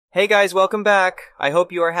Hey guys, welcome back. I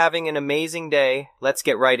hope you are having an amazing day. Let's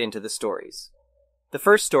get right into the stories. The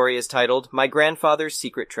first story is titled, My Grandfather's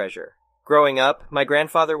Secret Treasure. Growing up, my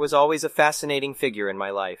grandfather was always a fascinating figure in my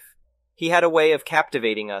life. He had a way of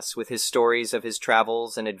captivating us with his stories of his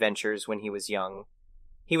travels and adventures when he was young.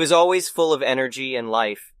 He was always full of energy and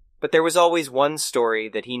life, but there was always one story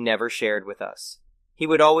that he never shared with us. He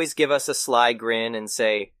would always give us a sly grin and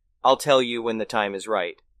say, I'll tell you when the time is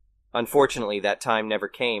right. Unfortunately, that time never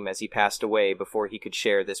came as he passed away before he could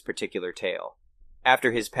share this particular tale.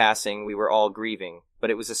 After his passing, we were all grieving, but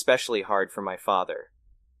it was especially hard for my father.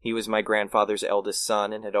 He was my grandfather's eldest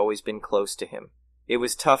son and had always been close to him. It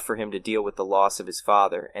was tough for him to deal with the loss of his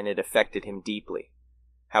father, and it affected him deeply.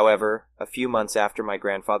 However, a few months after my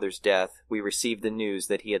grandfather's death, we received the news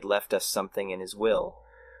that he had left us something in his will.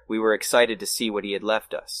 We were excited to see what he had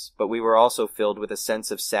left us, but we were also filled with a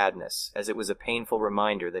sense of sadness, as it was a painful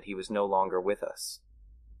reminder that he was no longer with us.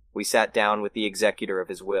 We sat down with the executor of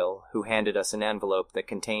his will, who handed us an envelope that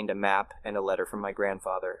contained a map and a letter from my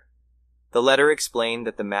grandfather. The letter explained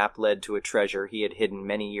that the map led to a treasure he had hidden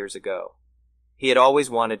many years ago. He had always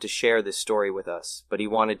wanted to share this story with us, but he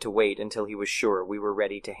wanted to wait until he was sure we were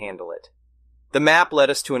ready to handle it. The map led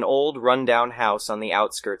us to an old, run-down house on the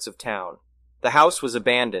outskirts of town. The house was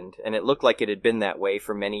abandoned, and it looked like it had been that way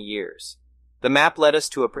for many years. The map led us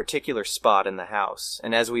to a particular spot in the house,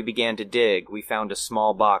 and as we began to dig, we found a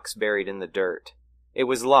small box buried in the dirt. It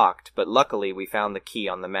was locked, but luckily we found the key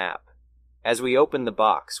on the map. As we opened the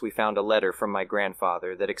box, we found a letter from my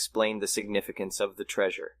grandfather that explained the significance of the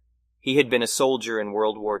treasure. He had been a soldier in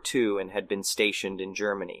World War II and had been stationed in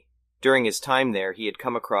Germany. During his time there, he had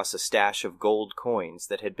come across a stash of gold coins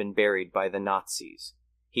that had been buried by the Nazis.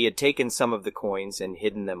 He had taken some of the coins and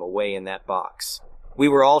hidden them away in that box. We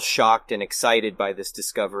were all shocked and excited by this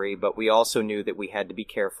discovery, but we also knew that we had to be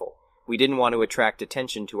careful. We didn't want to attract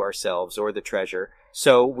attention to ourselves or the treasure,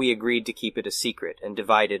 so we agreed to keep it a secret and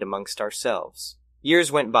divide it amongst ourselves.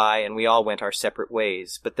 Years went by and we all went our separate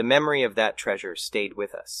ways, but the memory of that treasure stayed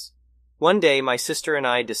with us. One day, my sister and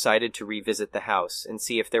I decided to revisit the house and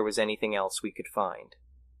see if there was anything else we could find.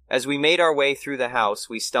 As we made our way through the house,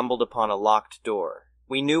 we stumbled upon a locked door.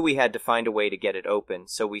 We knew we had to find a way to get it open,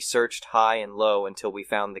 so we searched high and low until we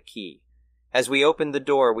found the key. As we opened the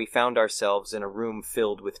door, we found ourselves in a room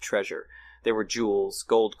filled with treasure. There were jewels,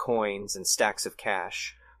 gold coins, and stacks of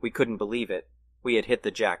cash. We couldn't believe it. We had hit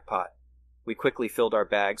the jackpot. We quickly filled our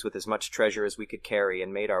bags with as much treasure as we could carry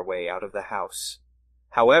and made our way out of the house.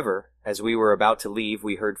 However, as we were about to leave,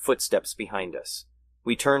 we heard footsteps behind us.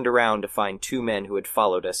 We turned around to find two men who had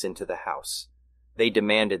followed us into the house. They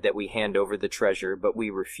demanded that we hand over the treasure, but we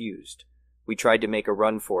refused. We tried to make a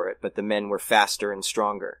run for it, but the men were faster and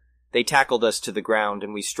stronger. They tackled us to the ground,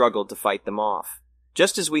 and we struggled to fight them off.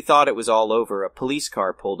 Just as we thought it was all over, a police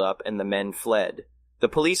car pulled up, and the men fled. The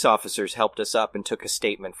police officers helped us up and took a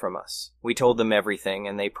statement from us. We told them everything,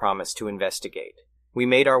 and they promised to investigate. We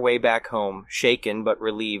made our way back home, shaken but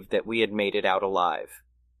relieved that we had made it out alive.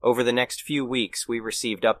 Over the next few weeks, we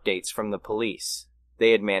received updates from the police.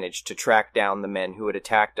 They had managed to track down the men who had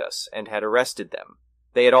attacked us and had arrested them.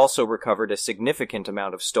 They had also recovered a significant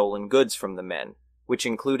amount of stolen goods from the men, which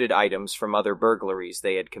included items from other burglaries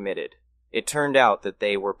they had committed. It turned out that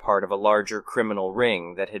they were part of a larger criminal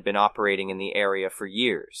ring that had been operating in the area for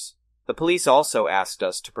years. The police also asked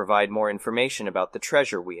us to provide more information about the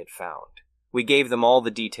treasure we had found. We gave them all the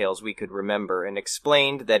details we could remember and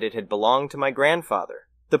explained that it had belonged to my grandfather.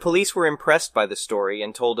 The police were impressed by the story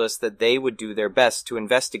and told us that they would do their best to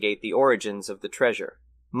investigate the origins of the treasure.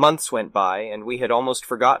 Months went by, and we had almost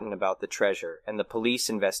forgotten about the treasure and the police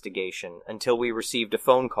investigation until we received a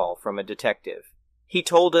phone call from a detective. He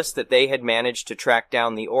told us that they had managed to track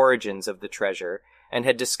down the origins of the treasure and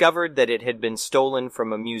had discovered that it had been stolen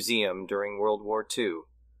from a museum during World War II.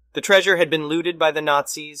 The treasure had been looted by the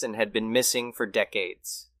Nazis and had been missing for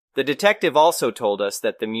decades. The detective also told us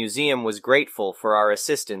that the museum was grateful for our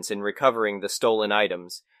assistance in recovering the stolen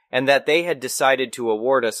items, and that they had decided to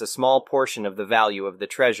award us a small portion of the value of the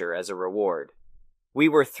treasure as a reward. We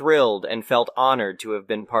were thrilled and felt honored to have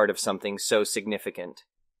been part of something so significant.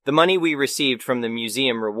 The money we received from the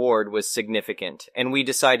museum reward was significant, and we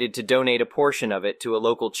decided to donate a portion of it to a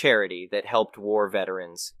local charity that helped war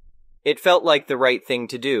veterans. It felt like the right thing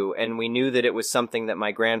to do, and we knew that it was something that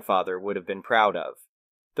my grandfather would have been proud of.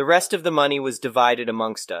 The rest of the money was divided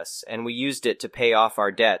amongst us, and we used it to pay off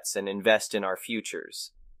our debts and invest in our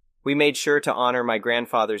futures. We made sure to honor my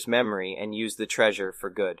grandfather's memory and use the treasure for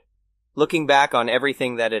good. Looking back on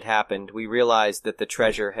everything that had happened, we realized that the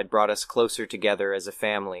treasure had brought us closer together as a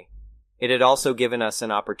family. It had also given us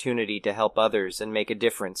an opportunity to help others and make a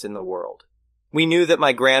difference in the world. We knew that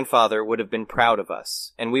my grandfather would have been proud of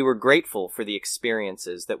us, and we were grateful for the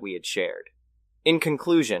experiences that we had shared. In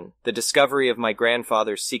conclusion, the discovery of my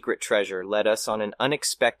grandfather's secret treasure led us on an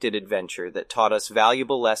unexpected adventure that taught us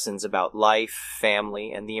valuable lessons about life,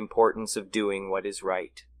 family, and the importance of doing what is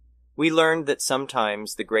right. We learned that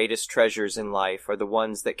sometimes the greatest treasures in life are the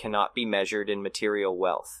ones that cannot be measured in material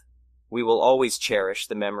wealth. We will always cherish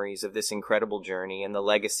the memories of this incredible journey and the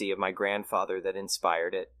legacy of my grandfather that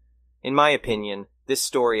inspired it. In my opinion, this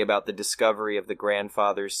story about the discovery of the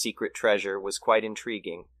grandfather's secret treasure was quite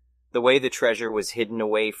intriguing. The way the treasure was hidden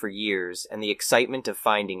away for years and the excitement of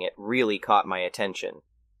finding it really caught my attention.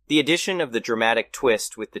 The addition of the dramatic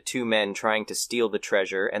twist with the two men trying to steal the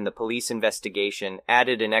treasure and the police investigation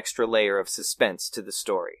added an extra layer of suspense to the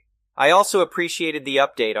story. I also appreciated the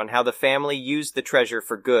update on how the family used the treasure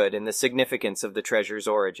for good and the significance of the treasure's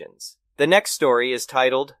origins. The next story is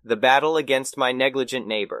titled, The Battle Against My Negligent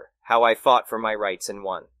Neighbor, How I Fought for My Rights and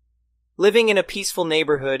Won. Living in a peaceful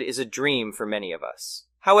neighborhood is a dream for many of us.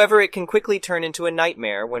 However, it can quickly turn into a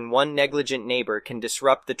nightmare when one negligent neighbor can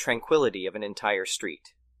disrupt the tranquility of an entire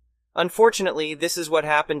street. Unfortunately, this is what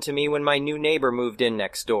happened to me when my new neighbor moved in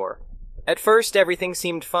next door. At first, everything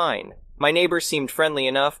seemed fine. My neighbors seemed friendly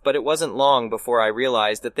enough, but it wasn't long before I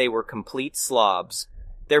realized that they were complete slobs.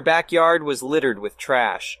 Their backyard was littered with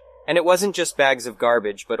trash, and it wasn't just bags of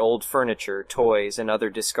garbage, but old furniture, toys, and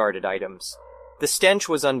other discarded items. The stench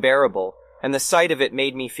was unbearable, and the sight of it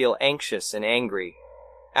made me feel anxious and angry.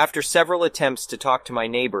 After several attempts to talk to my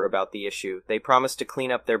neighbor about the issue, they promised to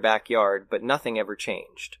clean up their backyard, but nothing ever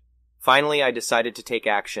changed. Finally, I decided to take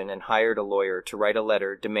action and hired a lawyer to write a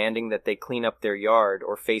letter demanding that they clean up their yard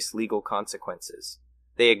or face legal consequences.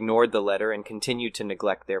 They ignored the letter and continued to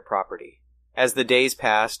neglect their property. As the days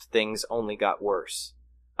passed, things only got worse.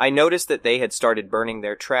 I noticed that they had started burning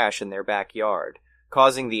their trash in their backyard,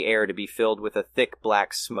 causing the air to be filled with a thick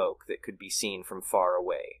black smoke that could be seen from far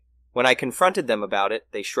away. When I confronted them about it,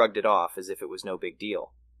 they shrugged it off as if it was no big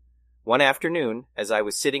deal. One afternoon, as I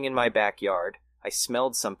was sitting in my backyard, I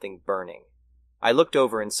smelled something burning. I looked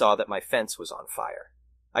over and saw that my fence was on fire.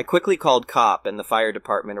 I quickly called COP and the fire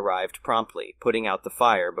department arrived promptly, putting out the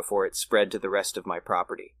fire before it spread to the rest of my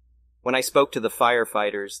property. When I spoke to the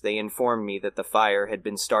firefighters, they informed me that the fire had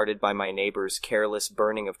been started by my neighbor's careless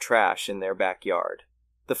burning of trash in their backyard.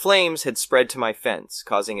 The flames had spread to my fence,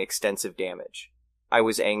 causing extensive damage. I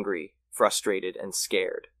was angry, frustrated, and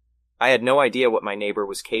scared. I had no idea what my neighbor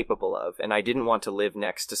was capable of, and I didn't want to live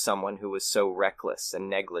next to someone who was so reckless and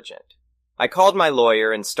negligent. I called my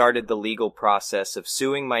lawyer and started the legal process of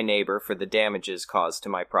suing my neighbor for the damages caused to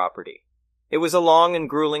my property. It was a long and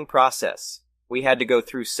grueling process. We had to go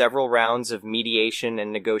through several rounds of mediation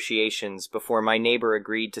and negotiations before my neighbor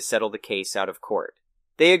agreed to settle the case out of court.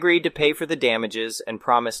 They agreed to pay for the damages and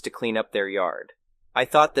promised to clean up their yard. I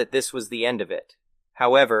thought that this was the end of it.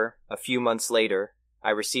 However, a few months later, I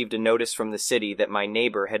received a notice from the city that my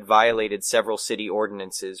neighbor had violated several city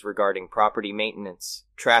ordinances regarding property maintenance,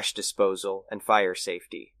 trash disposal, and fire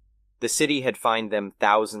safety. The city had fined them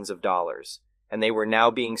thousands of dollars, and they were now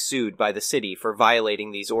being sued by the city for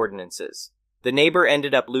violating these ordinances. The neighbor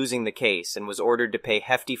ended up losing the case and was ordered to pay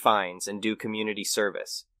hefty fines and do community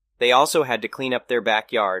service. They also had to clean up their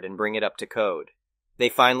backyard and bring it up to code. They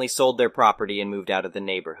finally sold their property and moved out of the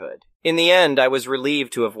neighborhood. In the end, I was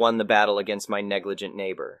relieved to have won the battle against my negligent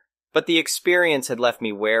neighbor. But the experience had left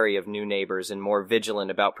me wary of new neighbors and more vigilant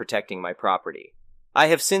about protecting my property. I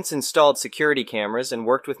have since installed security cameras and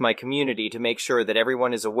worked with my community to make sure that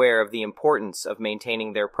everyone is aware of the importance of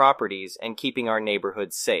maintaining their properties and keeping our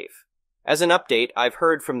neighborhoods safe. As an update, I've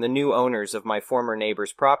heard from the new owners of my former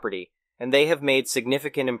neighbor's property, and they have made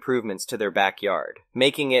significant improvements to their backyard,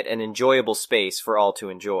 making it an enjoyable space for all to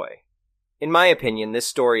enjoy. In my opinion, this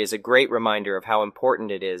story is a great reminder of how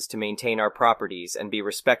important it is to maintain our properties and be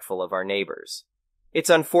respectful of our neighbors. It's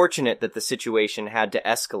unfortunate that the situation had to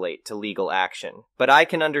escalate to legal action, but I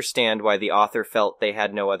can understand why the author felt they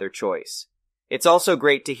had no other choice. It's also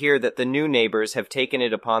great to hear that the new neighbors have taken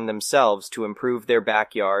it upon themselves to improve their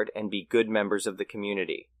backyard and be good members of the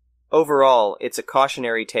community. Overall, it's a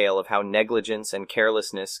cautionary tale of how negligence and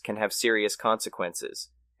carelessness can have serious consequences,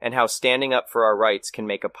 and how standing up for our rights can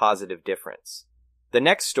make a positive difference. The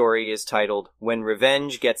next story is titled, When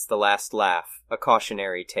Revenge Gets the Last Laugh, A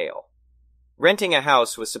Cautionary Tale. Renting a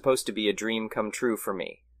house was supposed to be a dream come true for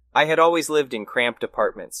me. I had always lived in cramped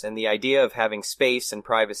apartments, and the idea of having space and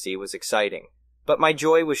privacy was exciting. But my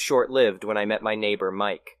joy was short-lived when I met my neighbor,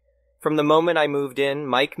 Mike. From the moment I moved in,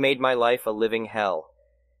 Mike made my life a living hell.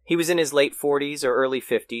 He was in his late 40s or early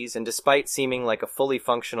 50s, and despite seeming like a fully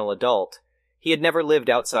functional adult, he had never lived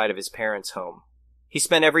outside of his parents' home. He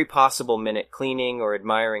spent every possible minute cleaning or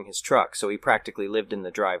admiring his truck, so he practically lived in the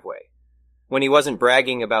driveway. When he wasn't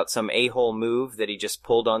bragging about some a-hole move that he just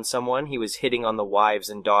pulled on someone, he was hitting on the wives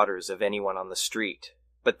and daughters of anyone on the street.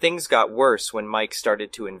 But things got worse when Mike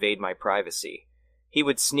started to invade my privacy. He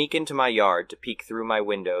would sneak into my yard to peek through my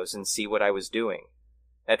windows and see what I was doing.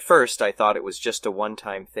 At first, I thought it was just a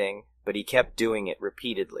one-time thing, but he kept doing it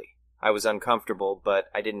repeatedly. I was uncomfortable, but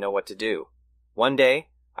I didn't know what to do. One day,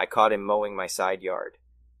 I caught him mowing my side yard.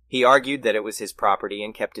 He argued that it was his property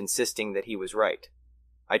and kept insisting that he was right.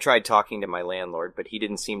 I tried talking to my landlord, but he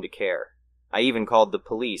didn't seem to care. I even called the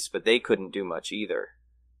police, but they couldn't do much either.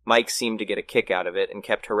 Mike seemed to get a kick out of it and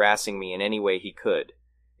kept harassing me in any way he could.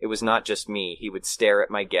 It was not just me. He would stare at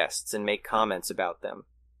my guests and make comments about them.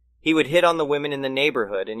 He would hit on the women in the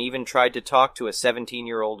neighborhood and even tried to talk to a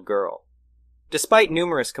 17-year-old girl. Despite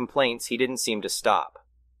numerous complaints, he didn't seem to stop.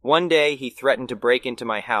 One day, he threatened to break into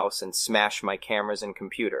my house and smash my cameras and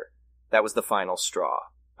computer. That was the final straw.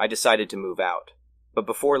 I decided to move out. But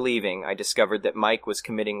before leaving, I discovered that Mike was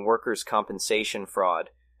committing workers' compensation fraud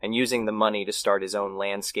and using the money to start his own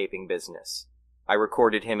landscaping business. I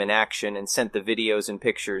recorded him in action and sent the videos and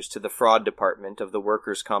pictures to the fraud department of the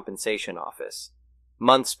workers' compensation office.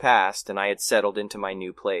 Months passed and I had settled into my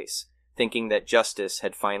new place, thinking that justice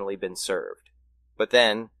had finally been served. But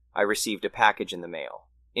then, I received a package in the mail.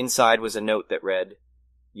 Inside was a note that read,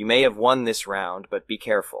 "You may have won this round, but be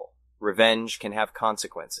careful. Revenge can have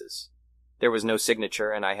consequences." There was no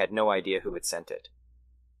signature, and I had no idea who had sent it.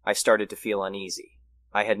 I started to feel uneasy.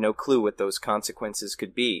 I had no clue what those consequences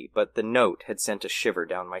could be, but the note had sent a shiver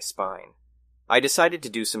down my spine. I decided to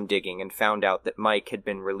do some digging and found out that Mike had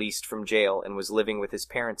been released from jail and was living with his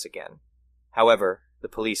parents again. However, the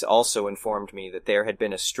police also informed me that there had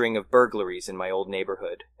been a string of burglaries in my old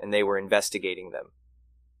neighborhood, and they were investigating them.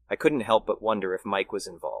 I couldn't help but wonder if Mike was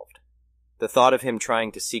involved. The thought of him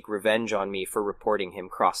trying to seek revenge on me for reporting him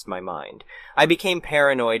crossed my mind. I became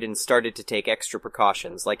paranoid and started to take extra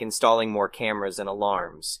precautions, like installing more cameras and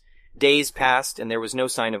alarms. Days passed, and there was no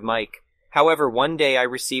sign of Mike. However, one day I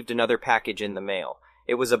received another package in the mail.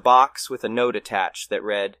 It was a box with a note attached that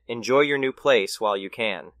read, "Enjoy your new place while you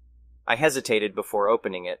can." I hesitated before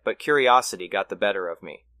opening it, but curiosity got the better of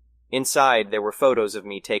me. Inside, there were photos of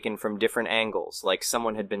me taken from different angles, like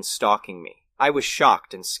someone had been stalking me. I was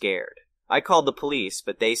shocked and scared. I called the police,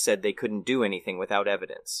 but they said they couldn't do anything without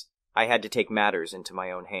evidence. I had to take matters into my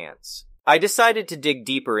own hands. I decided to dig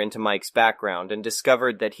deeper into Mike's background and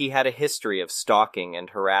discovered that he had a history of stalking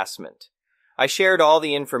and harassment. I shared all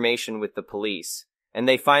the information with the police, and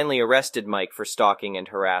they finally arrested Mike for stalking and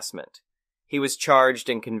harassment. He was charged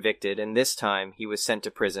and convicted, and this time he was sent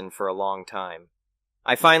to prison for a long time.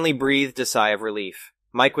 I finally breathed a sigh of relief.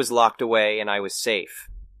 Mike was locked away, and I was safe.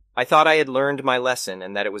 I thought I had learned my lesson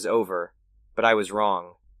and that it was over. But I was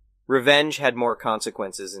wrong. Revenge had more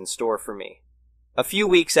consequences in store for me. A few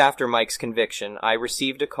weeks after Mike's conviction, I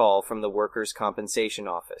received a call from the workers' compensation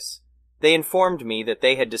office. They informed me that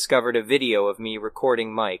they had discovered a video of me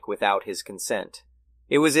recording Mike without his consent.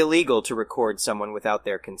 It was illegal to record someone without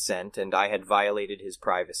their consent, and I had violated his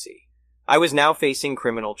privacy. I was now facing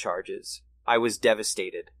criminal charges. I was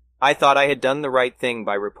devastated. I thought I had done the right thing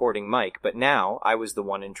by reporting Mike, but now I was the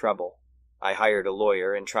one in trouble. I hired a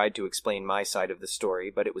lawyer and tried to explain my side of the story,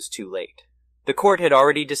 but it was too late. The court had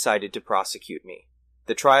already decided to prosecute me.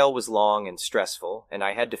 The trial was long and stressful, and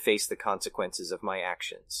I had to face the consequences of my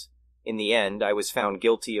actions. In the end, I was found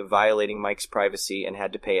guilty of violating Mike's privacy and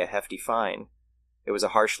had to pay a hefty fine. It was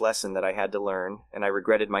a harsh lesson that I had to learn, and I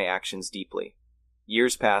regretted my actions deeply.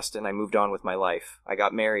 Years passed, and I moved on with my life. I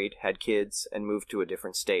got married, had kids, and moved to a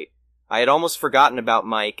different state. I had almost forgotten about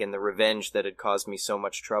Mike and the revenge that had caused me so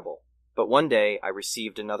much trouble. But one day, I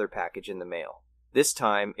received another package in the mail. This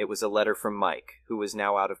time, it was a letter from Mike, who was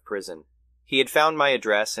now out of prison. He had found my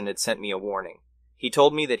address and had sent me a warning. He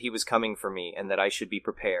told me that he was coming for me and that I should be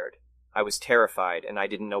prepared. I was terrified, and I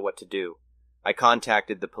didn't know what to do. I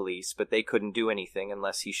contacted the police, but they couldn't do anything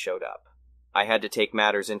unless he showed up. I had to take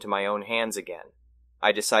matters into my own hands again.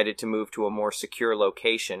 I decided to move to a more secure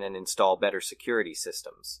location and install better security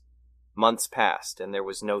systems. Months passed, and there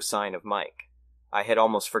was no sign of Mike. I had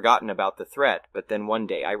almost forgotten about the threat, but then one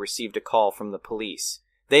day I received a call from the police.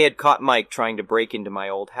 They had caught Mike trying to break into my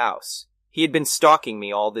old house. He had been stalking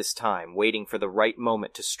me all this time, waiting for the right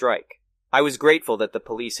moment to strike. I was grateful that the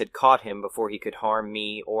police had caught him before he could harm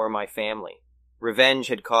me or my family. Revenge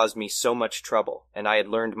had caused me so much trouble, and I had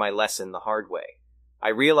learned my lesson the hard way. I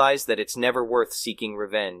realized that it's never worth seeking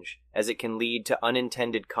revenge, as it can lead to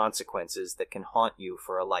unintended consequences that can haunt you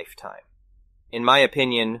for a lifetime. In my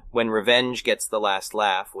opinion, When Revenge Gets the Last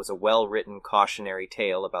Laugh was a well-written cautionary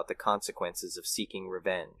tale about the consequences of seeking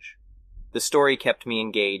revenge. The story kept me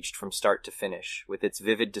engaged from start to finish, with its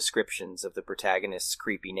vivid descriptions of the protagonist's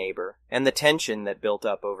creepy neighbor, and the tension that built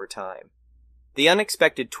up over time. The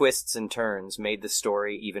unexpected twists and turns made the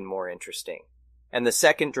story even more interesting, and the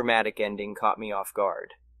second dramatic ending caught me off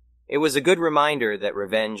guard. It was a good reminder that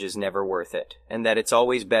revenge is never worth it, and that it's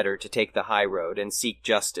always better to take the high road and seek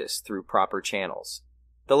justice through proper channels.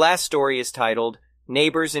 The last story is titled,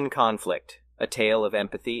 Neighbors in Conflict, A Tale of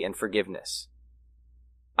Empathy and Forgiveness.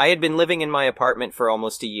 I had been living in my apartment for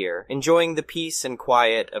almost a year, enjoying the peace and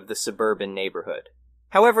quiet of the suburban neighborhood.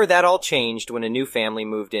 However, that all changed when a new family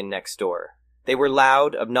moved in next door. They were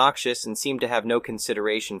loud, obnoxious, and seemed to have no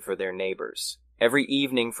consideration for their neighbors. Every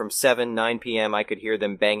evening from 9 p.m. I could hear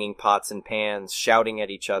them banging pots and pans, shouting at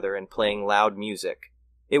each other, and playing loud music.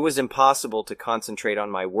 It was impossible to concentrate on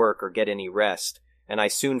my work or get any rest, and I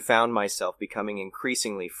soon found myself becoming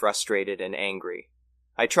increasingly frustrated and angry.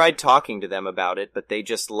 I tried talking to them about it, but they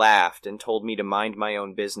just laughed and told me to mind my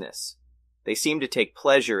own business. They seemed to take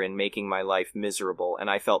pleasure in making my life miserable, and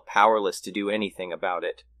I felt powerless to do anything about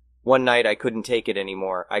it. One night I couldn't take it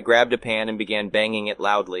anymore. I grabbed a pan and began banging it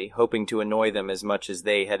loudly, hoping to annoy them as much as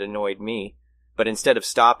they had annoyed me. But instead of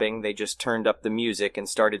stopping, they just turned up the music and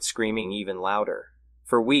started screaming even louder.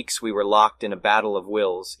 For weeks we were locked in a battle of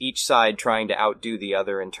wills, each side trying to outdo the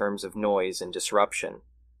other in terms of noise and disruption.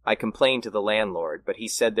 I complained to the landlord, but he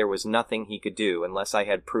said there was nothing he could do unless I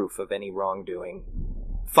had proof of any wrongdoing.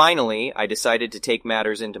 Finally, I decided to take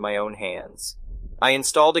matters into my own hands. I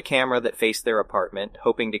installed a camera that faced their apartment,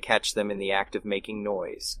 hoping to catch them in the act of making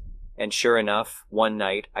noise. And sure enough, one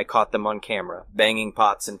night I caught them on camera, banging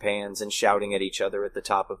pots and pans and shouting at each other at the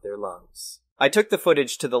top of their lungs. I took the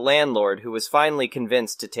footage to the landlord, who was finally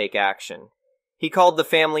convinced to take action. He called the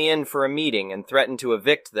family in for a meeting and threatened to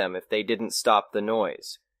evict them if they didn't stop the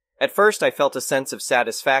noise. At first I felt a sense of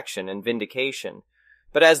satisfaction and vindication,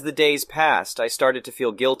 but as the days passed, I started to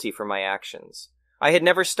feel guilty for my actions. I had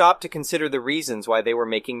never stopped to consider the reasons why they were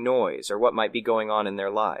making noise or what might be going on in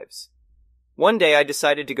their lives. One day I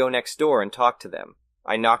decided to go next door and talk to them.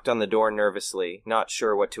 I knocked on the door nervously, not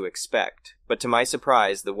sure what to expect, but to my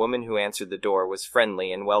surprise, the woman who answered the door was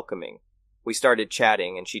friendly and welcoming. We started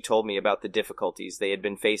chatting, and she told me about the difficulties they had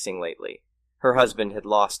been facing lately. Her husband had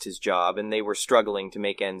lost his job, and they were struggling to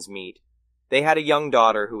make ends meet. They had a young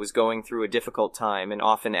daughter who was going through a difficult time and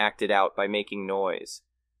often acted out by making noise.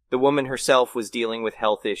 The woman herself was dealing with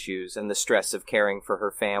health issues and the stress of caring for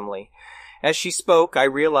her family. As she spoke, I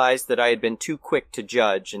realized that I had been too quick to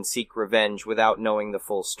judge and seek revenge without knowing the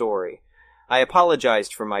full story. I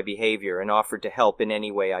apologized for my behavior and offered to help in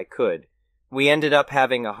any way I could. We ended up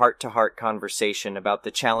having a heart-to-heart conversation about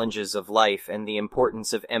the challenges of life and the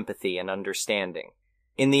importance of empathy and understanding.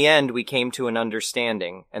 In the end, we came to an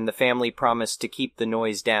understanding, and the family promised to keep the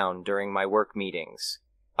noise down during my work meetings.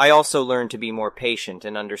 I also learned to be more patient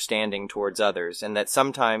and understanding towards others, and that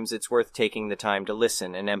sometimes it's worth taking the time to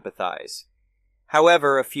listen and empathize.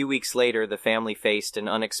 However, a few weeks later, the family faced an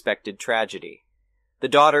unexpected tragedy. The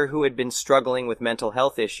daughter, who had been struggling with mental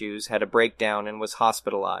health issues, had a breakdown and was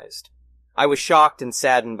hospitalized. I was shocked and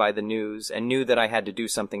saddened by the news and knew that I had to do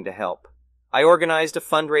something to help. I organized a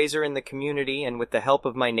fundraiser in the community, and with the help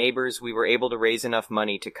of my neighbors, we were able to raise enough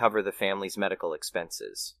money to cover the family's medical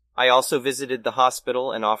expenses. I also visited the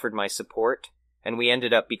hospital and offered my support, and we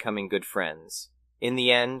ended up becoming good friends. In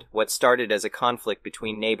the end, what started as a conflict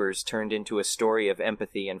between neighbors turned into a story of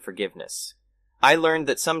empathy and forgiveness. I learned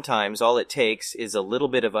that sometimes all it takes is a little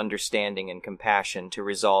bit of understanding and compassion to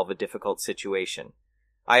resolve a difficult situation.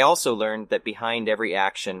 I also learned that behind every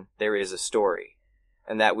action, there is a story,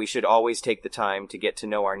 and that we should always take the time to get to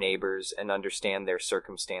know our neighbors and understand their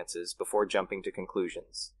circumstances before jumping to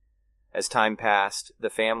conclusions. As time passed, the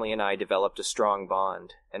family and I developed a strong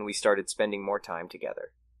bond, and we started spending more time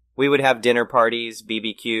together. We would have dinner parties,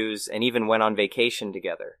 BBQs, and even went on vacation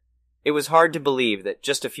together. It was hard to believe that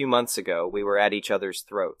just a few months ago we were at each other's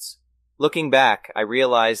throats. Looking back, I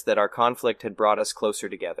realized that our conflict had brought us closer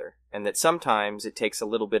together, and that sometimes it takes a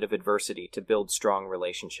little bit of adversity to build strong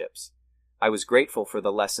relationships. I was grateful for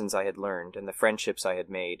the lessons I had learned and the friendships I had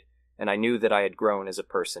made, and I knew that I had grown as a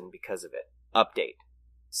person because of it. Update.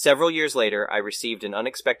 Several years later, I received an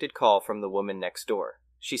unexpected call from the woman next door.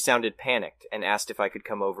 She sounded panicked and asked if I could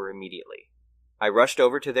come over immediately. I rushed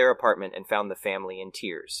over to their apartment and found the family in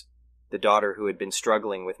tears. The daughter, who had been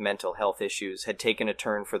struggling with mental health issues, had taken a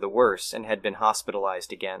turn for the worse and had been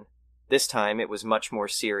hospitalized again. This time it was much more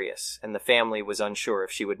serious, and the family was unsure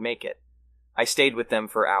if she would make it. I stayed with them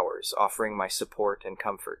for hours, offering my support and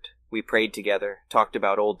comfort. We prayed together, talked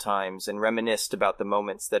about old times, and reminisced about the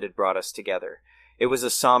moments that had brought us together. It was a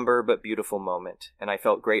somber but beautiful moment, and I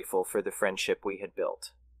felt grateful for the friendship we had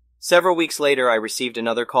built. Several weeks later, I received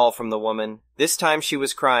another call from the woman. This time she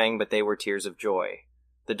was crying, but they were tears of joy.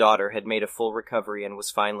 The daughter had made a full recovery and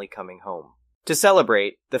was finally coming home. To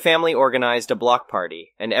celebrate, the family organized a block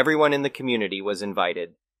party, and everyone in the community was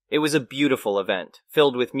invited. It was a beautiful event,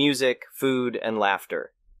 filled with music, food, and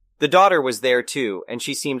laughter. The daughter was there too, and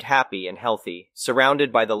she seemed happy and healthy,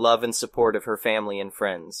 surrounded by the love and support of her family and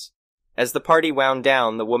friends. As the party wound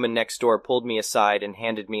down, the woman next door pulled me aside and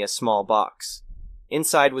handed me a small box.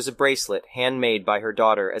 Inside was a bracelet handmade by her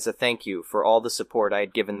daughter as a thank you for all the support I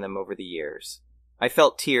had given them over the years. I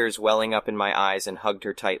felt tears welling up in my eyes and hugged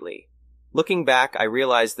her tightly. Looking back, I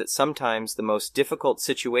realized that sometimes the most difficult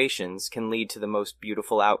situations can lead to the most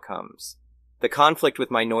beautiful outcomes. The conflict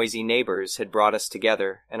with my noisy neighbors had brought us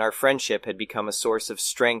together, and our friendship had become a source of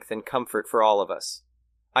strength and comfort for all of us.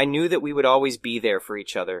 I knew that we would always be there for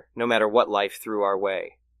each other, no matter what life threw our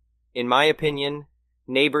way. In my opinion,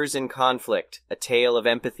 Neighbors in Conflict, A Tale of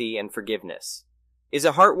Empathy and Forgiveness, is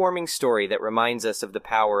a heartwarming story that reminds us of the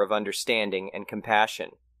power of understanding and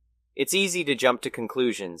compassion. It's easy to jump to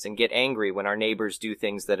conclusions and get angry when our neighbors do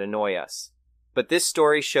things that annoy us. But this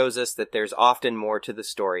story shows us that there's often more to the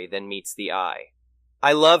story than meets the eye.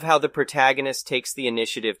 I love how the protagonist takes the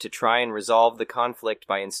initiative to try and resolve the conflict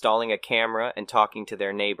by installing a camera and talking to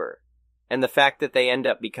their neighbor. And the fact that they end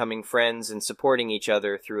up becoming friends and supporting each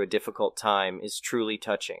other through a difficult time is truly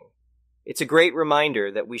touching. It's a great reminder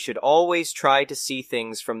that we should always try to see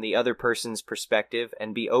things from the other person's perspective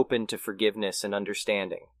and be open to forgiveness and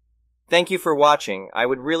understanding. Thank you for watching. I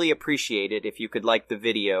would really appreciate it if you could like the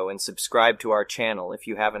video and subscribe to our channel if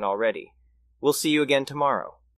you haven't already. We'll see you again tomorrow.